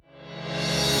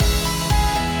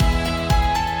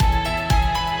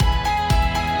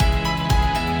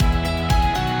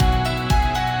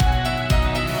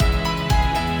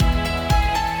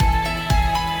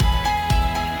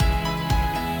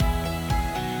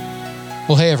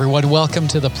Well, hey everyone, welcome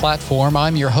to the platform.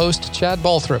 I'm your host, Chad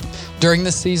Balthrop. During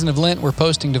this season of Lent, we're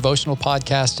posting devotional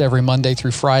podcasts every Monday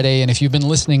through Friday, and if you've been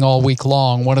listening all week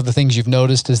long, one of the things you've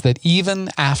noticed is that even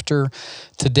after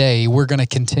today, we're going to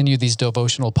continue these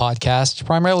devotional podcasts,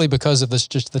 primarily because of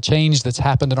just the change that's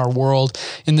happened in our world.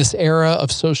 In this era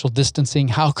of social distancing,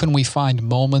 how can we find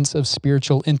moments of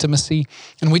spiritual intimacy?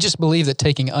 And we just believe that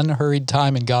taking unhurried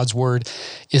time in God's Word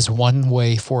is one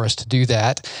way for us to do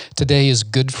that. Today is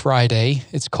Good Friday.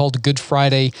 It's called Good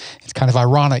Friday. It's kind of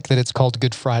ironic that it's called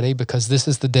Good Friday because this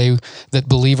is the day that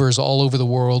believers all over the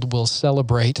world will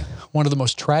celebrate one of the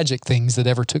most tragic things that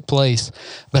ever took place.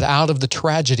 But out of the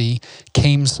tragedy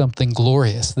came something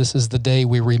glorious. This is the day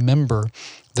we remember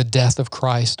the death of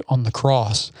Christ on the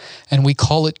cross. And we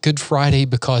call it Good Friday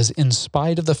because in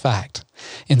spite of the fact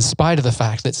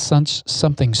that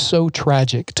something so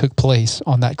tragic took place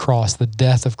on that cross, the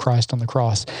death of Christ on the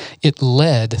cross, it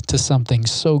led to something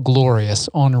so glorious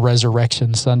on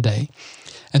Resurrection Sunday.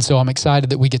 And so I'm excited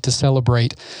that we get to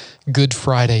celebrate Good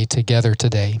Friday together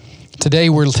today. Today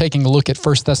we're taking a look at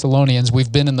 1 Thessalonians.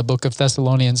 We've been in the book of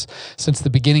Thessalonians since the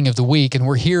beginning of the week, and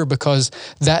we're here because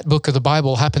that book of the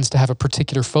Bible happens to have a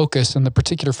particular focus, and the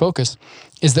particular focus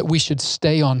is that we should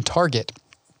stay on target.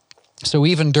 So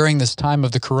even during this time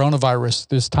of the coronavirus,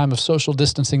 this time of social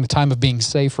distancing, the time of being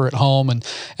safer at home, and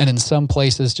in some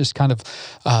places just kind of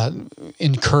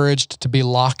encouraged to be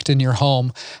locked in your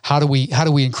home, how do we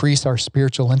increase our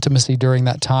spiritual intimacy during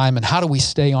that time, and how do we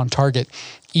stay on target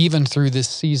even through this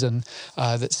season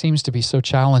that seems to be so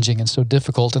challenging and so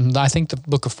difficult? And I think the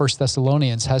book of 1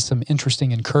 Thessalonians has some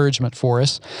interesting encouragement for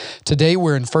us. Today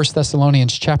we're in 1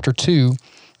 Thessalonians chapter 2.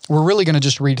 We're really going to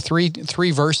just read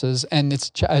three verses, and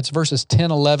it's verses 10,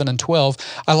 11, and 12.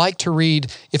 I like to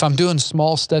read, if I'm doing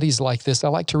small studies like this, I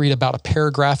like to read about a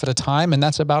paragraph at a time, and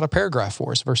that's about a paragraph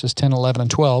for us, verses 10, 11, and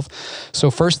 12.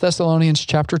 So 1 Thessalonians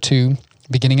chapter 2,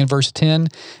 beginning in verse 10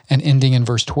 and ending in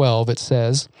verse 12, it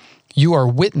says, "You are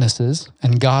witnesses,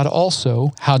 and God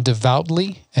also, how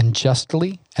devoutly and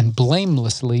justly and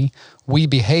blamelessly we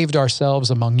behaved ourselves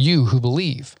among you who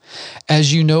believe,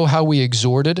 as you know how we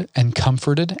exhorted and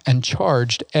comforted and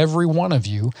charged every one of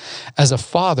you, as a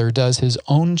father does his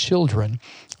own children,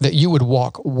 that you would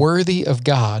walk worthy of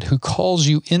God who calls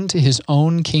you into his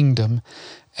own kingdom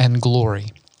and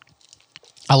glory."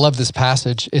 I love this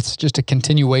passage. It's just a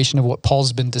continuation of what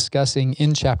Paul's been discussing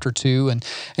in chapter 2. And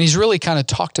he's really kind of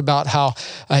talked about how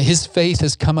his faith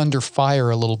has come under fire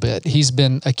a little bit. He's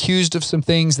been accused of some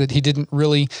things that he didn't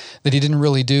really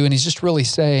do. And he's just really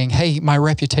saying, hey, my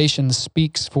reputation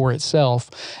speaks for itself.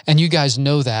 And you guys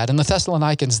know that. And the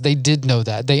Thessalonians, they did know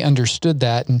that. They understood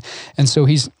that. And so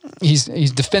he's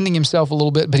defending himself a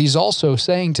little bit, but he's also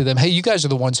saying to them, hey, you guys are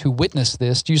the ones who witnessed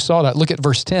this. You saw that. Look at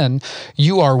verse 10.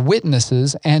 You are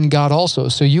witnesses, and God also.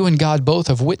 So you and God both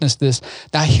have witnessed this.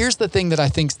 Now, here's the thing that I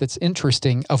think that's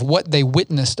interesting of what they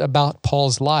witnessed about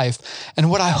Paul's life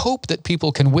and what I hope that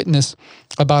people can witness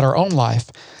about our own life.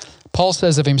 Paul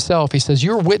says of himself, he says,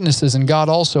 you're witnesses, and God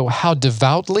also, how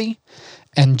devoutly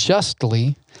and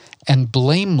justly and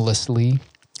blamelessly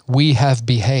we have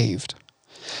behaved.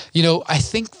 You know, I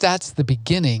think that's the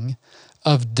beginning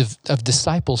of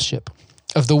discipleship,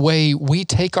 of the way we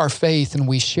take our faith and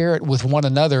we share it with one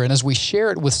another. And as we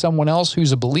share it with someone else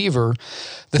who's a believer,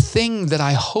 the thing that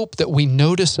I hope that we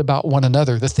notice about one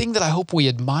another, the thing that I hope we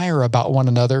admire about one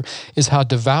another is how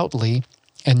devoutly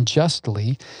and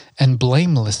justly and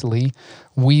blamelessly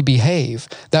we behave.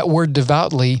 That word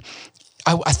devoutly,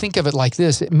 I think of it like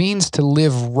this. It means to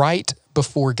live right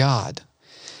before God.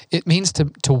 It means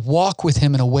to walk with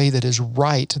him in a way that is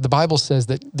right. The Bible says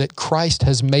that Christ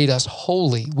has made us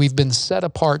holy. We've been set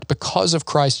apart because of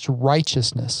Christ's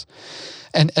righteousness.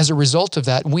 And as a result of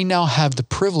that, we now have the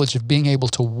privilege of being able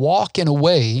to walk in a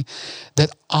way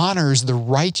that honors the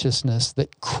righteousness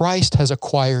that Christ has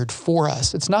acquired for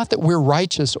us. It's not that we're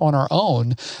righteous on our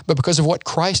own, but because of what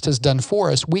Christ has done for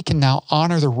us, we can now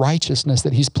honor the righteousness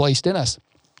that he's placed in us.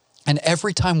 And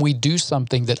every time we do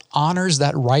something that honors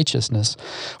that righteousness,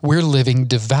 we're living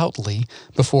devoutly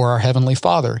before our Heavenly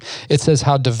Father. It says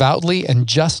how devoutly and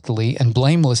justly and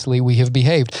blamelessly we have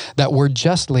behaved. That word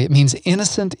justly, it means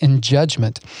innocent in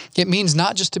judgment. It means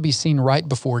not just to be seen right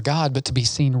before God, but to be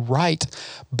seen right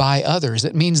by others.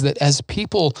 It means that as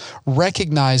people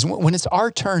recognize, when it's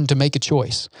our turn to make a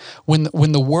choice,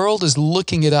 when the world is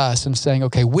looking at us and saying,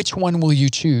 okay, which one will you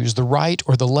choose, the right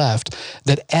or the left,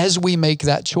 that as we make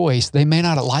that choice, they may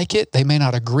not like it, they may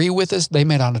not agree with us, they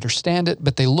may not understand it,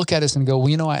 but they look at us and go, well,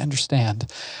 you know, I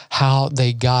understand how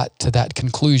they got to that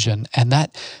conclusion. And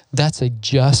that's a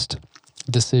just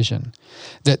decision,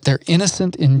 that they're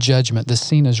innocent in judgment. The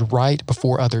seen as right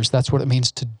before others. That's what it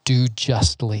means to do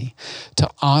justly, to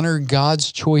honor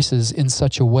God's choices in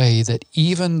such a way that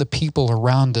even the people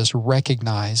around us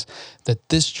recognize that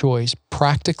this choice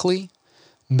practically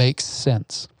makes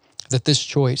sense, that this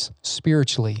choice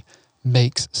spiritually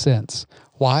makes sense.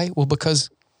 Why? Well, because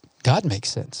God makes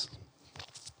sense.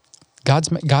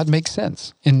 God makes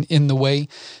sense in the way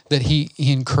that he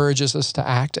encourages us to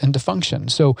act and to function.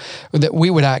 So that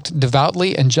we would act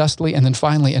devoutly and justly, and then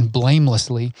finally and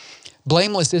blamelessly.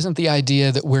 Blameless isn't the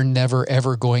idea that we're never,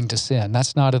 ever going to sin.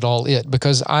 That's not at all it,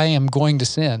 because I am going to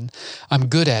sin. I'm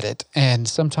good at it, and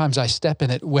sometimes I step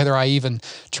in it, whether I even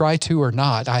try to or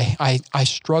not. I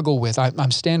struggle with.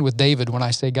 I'm stand with David when I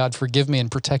say, God, forgive me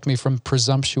and protect me from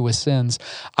presumptuous sins.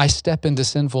 I step into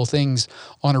sinful things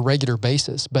on a regular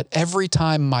basis, but every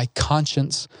time my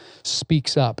conscience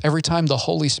speaks up, every time the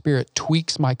Holy Spirit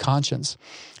tweaks my conscience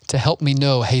to help me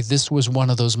know, hey, this was one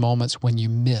of those moments when you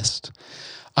missed,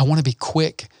 I want to be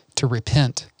quick to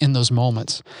repent in those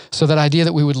moments. So that idea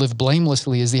that we would live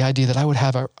blamelessly is the idea that I would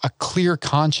have a clear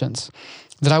conscience,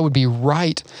 that I would be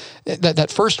right. That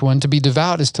first one, to be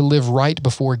devout, is to live right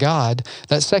before God.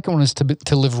 That second one is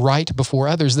to live right before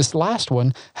others. This last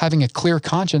one, having a clear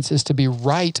conscience, is to be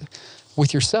right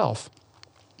with yourself.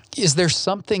 Is there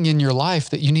something in your life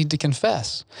that you need to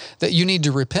confess, that you need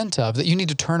to repent of, that you need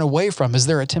to turn away from? Is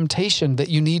there a temptation that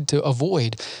you need to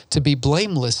avoid? To be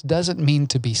blameless doesn't mean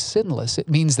to be sinless. It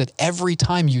means that every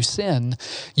time you sin,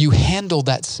 you handle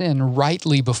that sin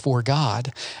rightly before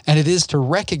God. And it is to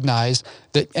recognize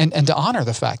that and to honor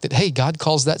the fact that, hey, God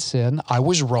calls that sin. I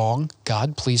was wrong.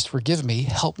 God, please forgive me.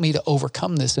 Help me to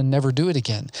overcome this and never do it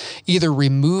again. Either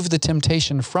remove the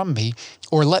temptation from me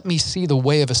or let me see the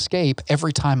way of escape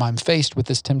every time I'm faced with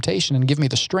this temptation, and give me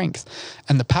the strength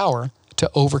and the power to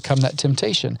overcome that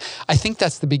temptation. I think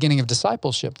that's the beginning of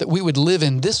discipleship, that we would live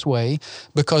in this way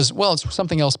because, well, it's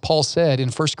something else Paul said in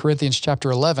 1 Corinthians chapter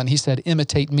 11. He said,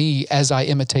 imitate me as I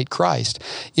imitate Christ.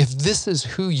 If this is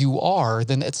who you are,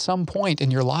 then at some point in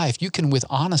your life, you can, with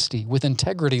honesty, with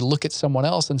integrity, look at someone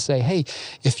else and say, hey,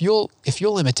 if you'll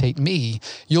imitate me,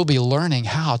 you'll be learning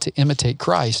how to imitate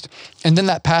Christ. And then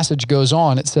that passage goes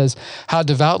on. It says, how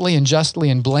devoutly and justly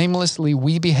and blamelessly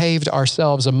we behaved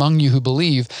ourselves among you who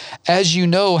believe, as you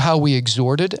know how we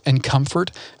exhorted and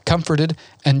comforted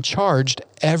and charged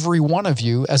every one of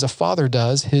you as a father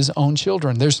does his own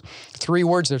children. There's three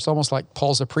words there. It's almost like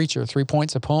Paul's a preacher, 3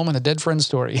 points, a poem, and a dead friend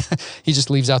story. He just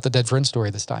leaves out the dead friend story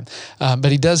this time.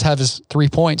 But he does have his 3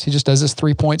 points. He just does his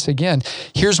 3 points again.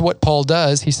 Here's what Paul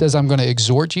does. He says, I'm going to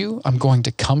exhort you, I'm going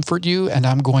to comfort you, and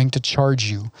I'm going to charge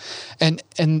you. And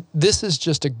this is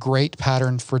just a great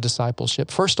pattern for discipleship.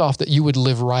 First off, that you would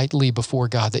live rightly before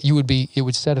God, that it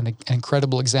would set an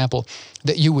incredible example,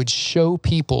 that you would show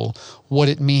people what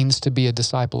it means to be a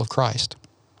disciple of Christ.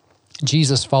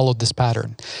 Jesus followed this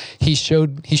pattern. He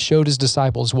showed his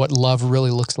disciples what love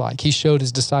really looks like. He showed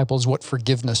his disciples what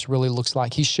forgiveness really looks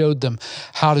like. He showed them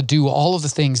how to do all of the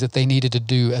things that they needed to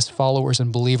do as followers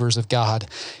and believers of God.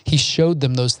 He showed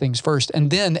them those things first.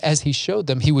 And then as he showed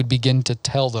them, he would begin to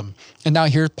tell them. And now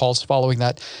here Paul's following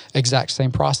that exact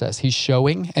same process. He's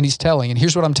showing and he's telling. And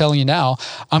here's what I'm telling you now.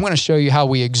 I'm going to show you how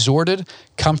we exhorted,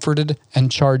 comforted,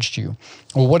 and charged you.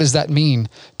 Well, what does that mean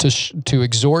to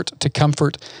exhort, to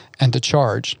comfort, and to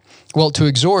charge? Well, to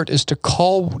exhort is to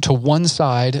call to one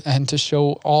side and to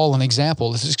show all an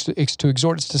example. It's to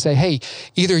exhort is to say, hey,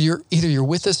 either you're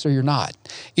with us or you're not.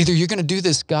 Either you're going to do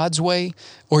this God's way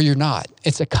or you're not.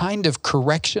 It's a kind of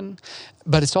correction,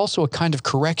 but it's also a kind of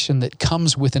correction that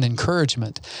comes with an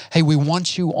encouragement. Hey, we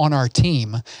want you on our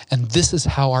team, and this is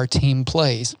how our team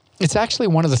plays. It's actually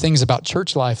one of the things about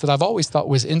church life that I've always thought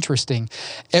was interesting.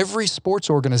 Every sports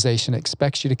organization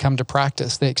expects you to come to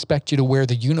practice. They expect you to wear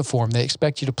the uniform. They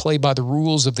expect you to play by the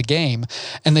rules of the game.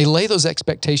 And they lay those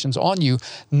expectations on you,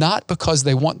 not because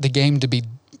they want the game to be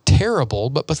terrible,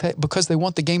 but because they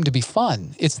want the game to be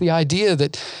fun. It's the idea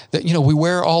that we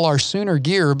wear all our Sooner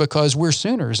gear because we're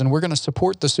Sooners and we're going to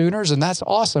support the Sooners, and that's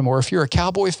awesome. Or if you're a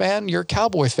Cowboy fan, you're a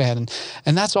Cowboy fan,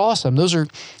 and that's awesome. Those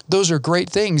are great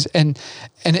things. And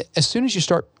as soon as you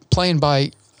start playing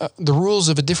by the rules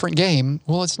of a different game,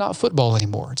 well, it's not football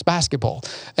anymore. It's basketball.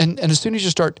 And as soon as you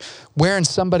start wearing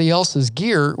somebody else's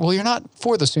gear, well, you're not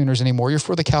for the Sooners anymore. You're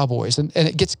for the Cowboys, and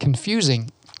it gets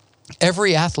confusing.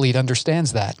 Every athlete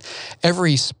understands that.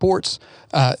 Every sports,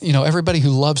 everybody who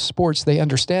loves sports, they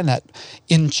understand that.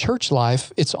 In church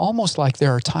life, it's almost like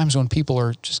there are times when people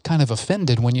are just kind of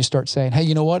offended when you start saying, hey,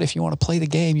 you know what? If you want to play the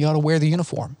game, you ought to wear the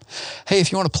uniform. Hey,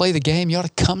 if you want to play the game, you ought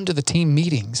to come to the team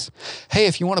meetings. Hey,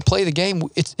 if you want to play the game,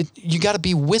 you got to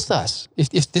be with us.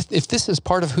 If this is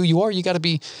part of who you are, we got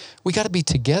to be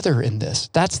together in this.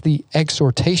 That's the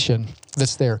exhortation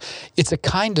that's there. It's a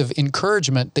kind of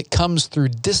encouragement that comes through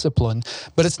discipline,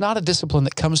 but it's not a discipline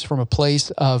that comes from a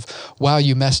place of, wow,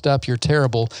 you messed up, you're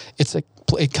terrible.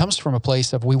 It comes from a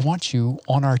place of, we want you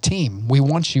on our team. We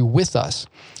want you with us.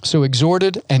 So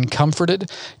exhorted and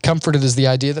comforted. Comforted is the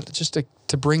idea that just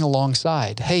to bring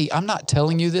alongside. Hey, I'm not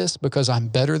telling you this because I'm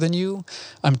better than you.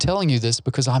 I'm telling you this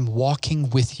because I'm walking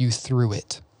with you through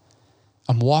it.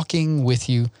 I'm walking with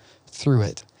you through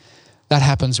it. That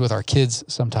happens with our kids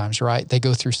sometimes, right? They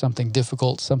go through something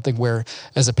difficult, something where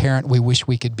as a parent, we wish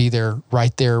we could be there,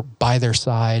 right there by their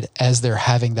side as they're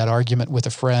having that argument with a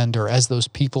friend, or as those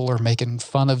people are making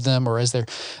fun of them, or as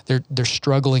they're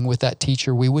struggling with that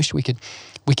teacher. We wish we could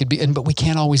be, but we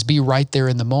can't always be right there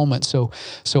in the moment. So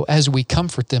as we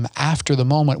comfort them after the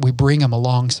moment, we bring them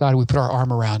alongside, we put our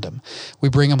arm around them, we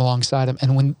bring them alongside them,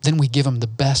 and then we give them the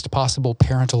best possible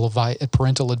parental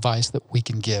advice that we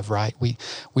can give, right? We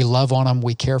love on them,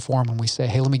 we care for them, and we say,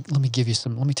 hey, let me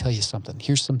tell you something.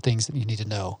 Here's some things that you need to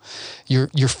know. You're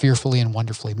fearfully and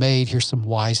wonderfully made. Here's some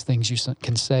wise things you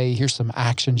can say. Here's some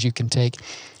actions you can take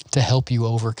to help you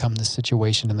overcome this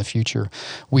situation in the future.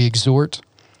 We exhort,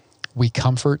 we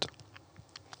comfort,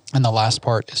 and the last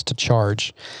part is to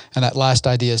charge. And that last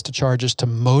idea is to charge, is to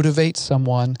motivate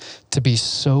someone to be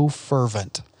so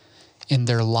fervent in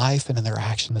their life and in their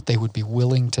action that they would be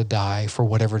willing to die for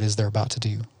whatever it is they're about to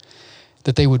do.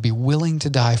 That they would be willing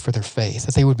to die for their faith,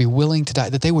 that they would be willing to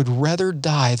die, that they would rather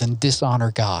die than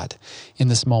dishonor God in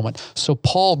this moment. So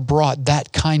Paul brought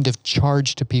that kind of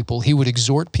charge to people. He would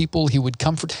exhort people, he would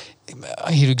comfort,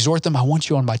 he'd exhort them, I want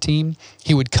you on my team.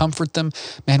 He would comfort them.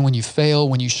 Man, when you fail,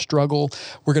 when you struggle,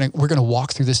 we're gonna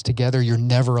walk through this together. You're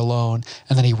never alone.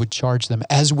 And then he would charge them,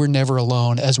 as we're never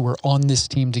alone, as we're on this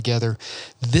team together.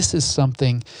 This is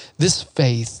something, this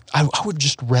faith, I would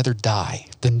just rather die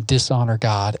than dishonor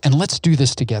God. And let's do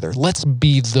this together. Let's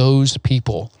be those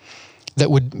people that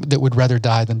would rather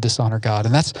die than dishonor God.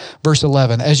 And that's verse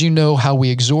 11. As you know how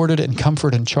we exhorted and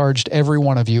comforted and charged every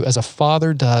one of you, as a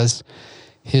father does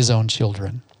his own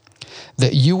children,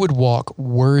 that you would walk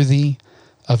worthy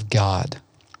of God,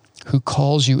 who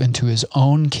calls you into his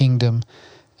own kingdom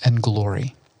and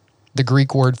glory. The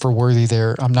Greek word for worthy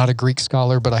there, I'm not a Greek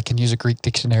scholar, but I can use a Greek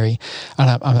dictionary,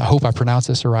 and I hope I pronounce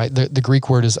this right. The Greek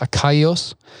word is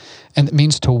akaios, and it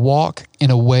means to walk in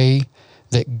a way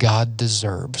that God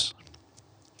deserves.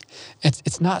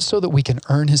 It's not so that we can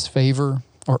earn his favor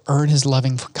or earn his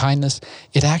loving kindness.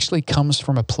 It actually comes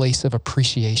from a place of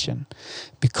appreciation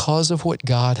because of what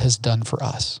God has done for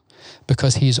us,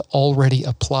 because he's already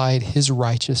applied his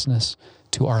righteousness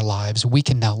to our lives. We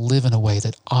can now live in a way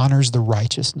that honors the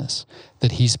righteousness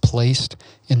that he's placed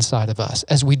inside of us.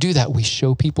 As we do that, we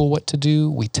show people what to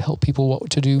do, we tell people what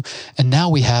to do, and now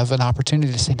we have an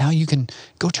opportunity to say, now you can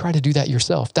go try to do that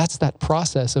yourself. That's that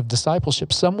process of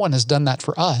discipleship. Someone has done that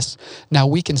for us. Now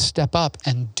we can step up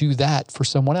and do that for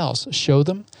someone else. Show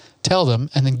them, tell them,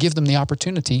 and then give them the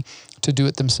opportunity to do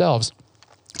it themselves.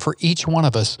 For each one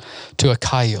of us to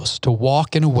akaios, to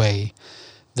walk in a way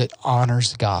that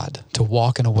honors God, to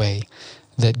walk in a way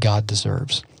that God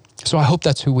deserves. So I hope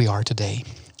that's who we are today.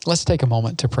 Let's take a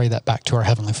moment to pray that back to our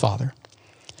Heavenly Father.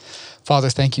 Father,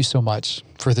 thank you so much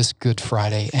for this Good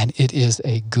Friday, and it is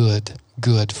a good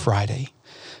Friday.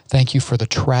 Thank you for the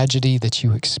tragedy that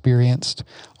you experienced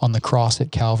on the cross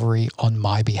at Calvary on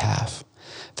my behalf.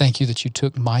 Thank you that you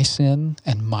took my sin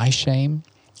and my shame,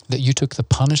 that you took the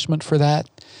punishment for that,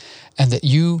 and that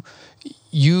you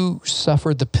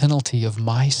suffered the penalty of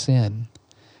my sin,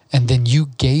 and then you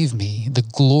gave me the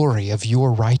glory of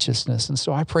your righteousness. And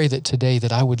so I pray that today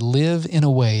that I would live in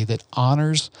a way that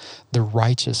honors the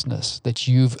righteousness that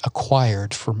you've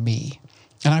acquired for me.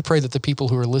 And I pray that the people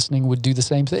who are listening would do the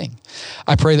same thing.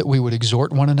 I pray that we would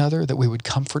exhort one another, that we would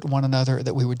comfort one another,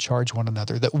 that we would charge one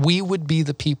another, that we would be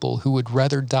the people who would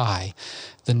rather die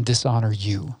than dishonor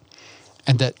you.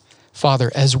 And that,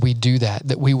 Father, as we do that,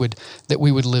 that we would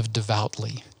live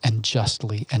devoutly and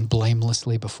justly and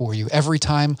blamelessly before you. Every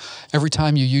time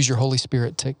you use your Holy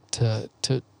Spirit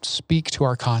to speak to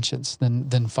our conscience,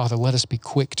 then Father, let us be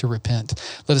quick to repent.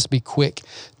 Let us be quick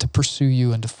to pursue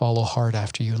you and to follow hard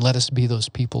after you. And let us be those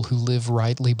people who live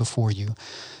rightly before you.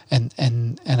 And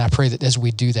I pray that as we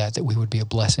do that, that we would be a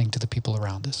blessing to the people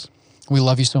around us. We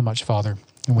love you so much, Father.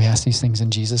 And we ask these things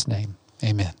in Jesus' name.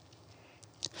 Amen.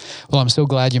 Well, I'm so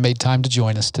glad you made time to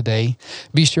join us today.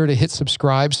 Be sure to hit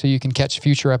subscribe so you can catch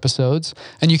future episodes,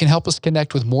 and you can help us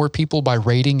connect with more people by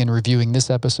rating and reviewing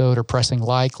this episode or pressing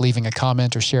like, leaving a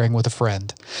comment, or sharing with a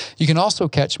friend. You can also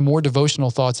catch more devotional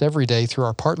thoughts every day through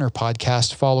our partner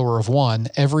podcast, Follower of One,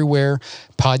 everywhere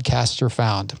podcasts are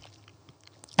found.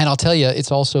 And I'll tell you,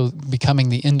 it's also becoming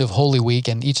the end of Holy Week,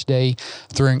 and each day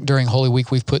during Holy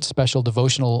Week, we've put special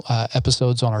devotional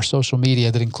episodes on our social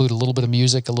media that include a little bit of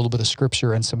music, a little bit of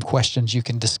scripture, and some questions you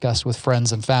can discuss with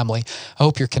friends and family. I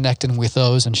hope you're connecting with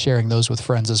those and sharing those with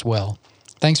friends as well.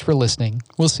 Thanks for listening.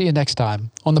 We'll see you next time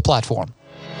on the platform.